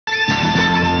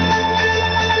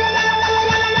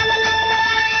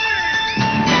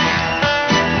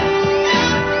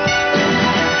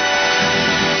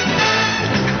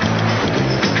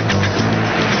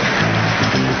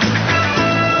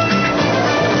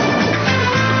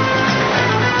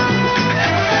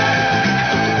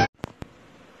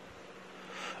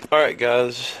Alright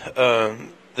guys,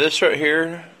 this right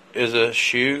here is a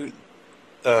shoe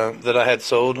that I had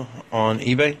sold on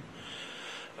eBay,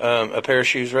 a pair of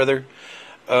shoes rather.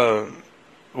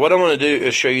 What I want to do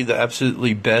is show you the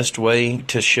absolutely best way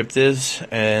to ship this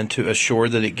and to assure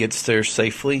that it gets there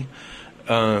safely.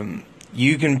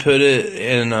 You can put it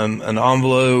in an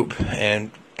envelope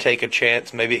and take a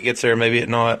chance, maybe it gets there, maybe it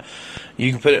not.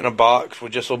 You can put it in a box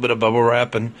with just a little bit of bubble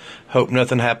wrap and hope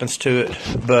nothing happens to it.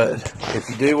 But if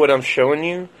you do what I'm showing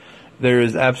you, there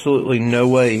is absolutely no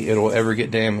way it'll ever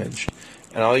get damaged.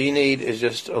 And all you need is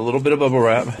just a little bit of bubble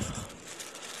wrap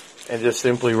and just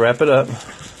simply wrap it up.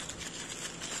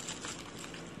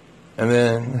 And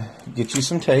then get you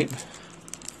some tape.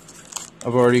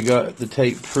 I've already got the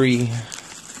tape pre-cut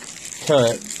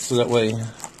so that way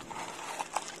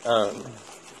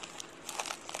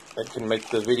it can make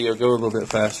the video go a little bit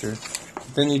faster.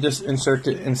 Then you just insert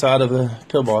it inside of a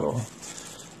pill bottle.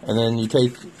 And then you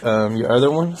take your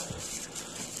other one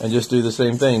and just do the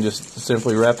same thing. Just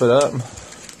simply wrap it up.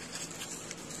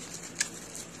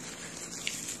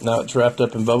 Now it's wrapped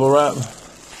up in bubble wrap.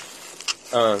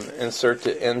 Insert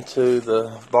it into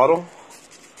the bottle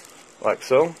like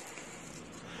so.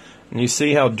 And you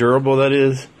see how durable that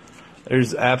is?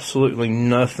 There's absolutely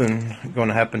nothing going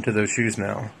to happen to those shoes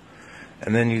now.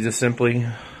 And then you just simply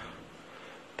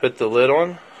put the lid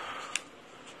on.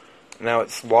 Now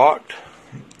it's locked.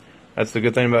 That's the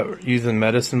good thing about using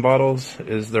medicine bottles,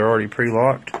 is they're already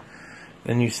pre-locked.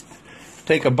 Then you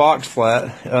take a box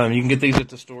flat. You can get these at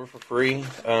the store for free.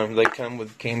 They come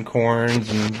with canned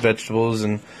corns and vegetables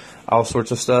and all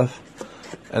sorts of stuff.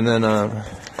 And then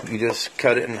you just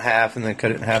cut it in half and then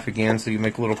cut it in half again so you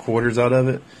make little quarters out of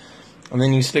it. And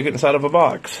then you stick it inside of a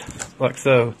box, like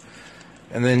so.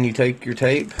 And then you take your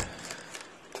tape,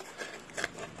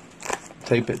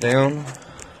 tape it down.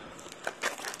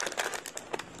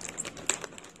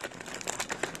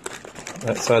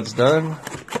 That side's done.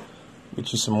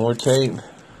 Get you some more tape.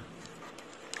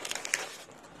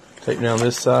 Tape down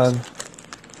this side.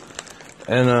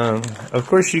 And of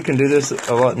course you can do this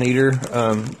a lot neater.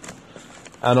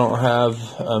 I don't have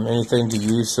anything to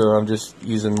use, so I'm just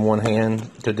using one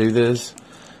hand to do this.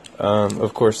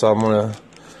 Of course I'm going to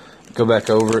go back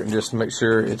over it and just make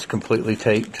sure it's completely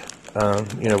taped,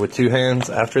 with two hands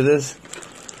after this.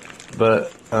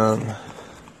 But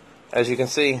as you can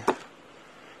see,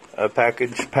 a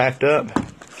package packed up.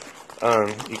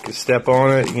 You can step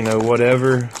on it,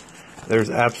 whatever. There's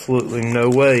absolutely no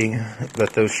way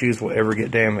that those shoes will ever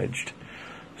get damaged.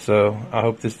 So I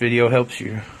hope this video helps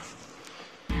you.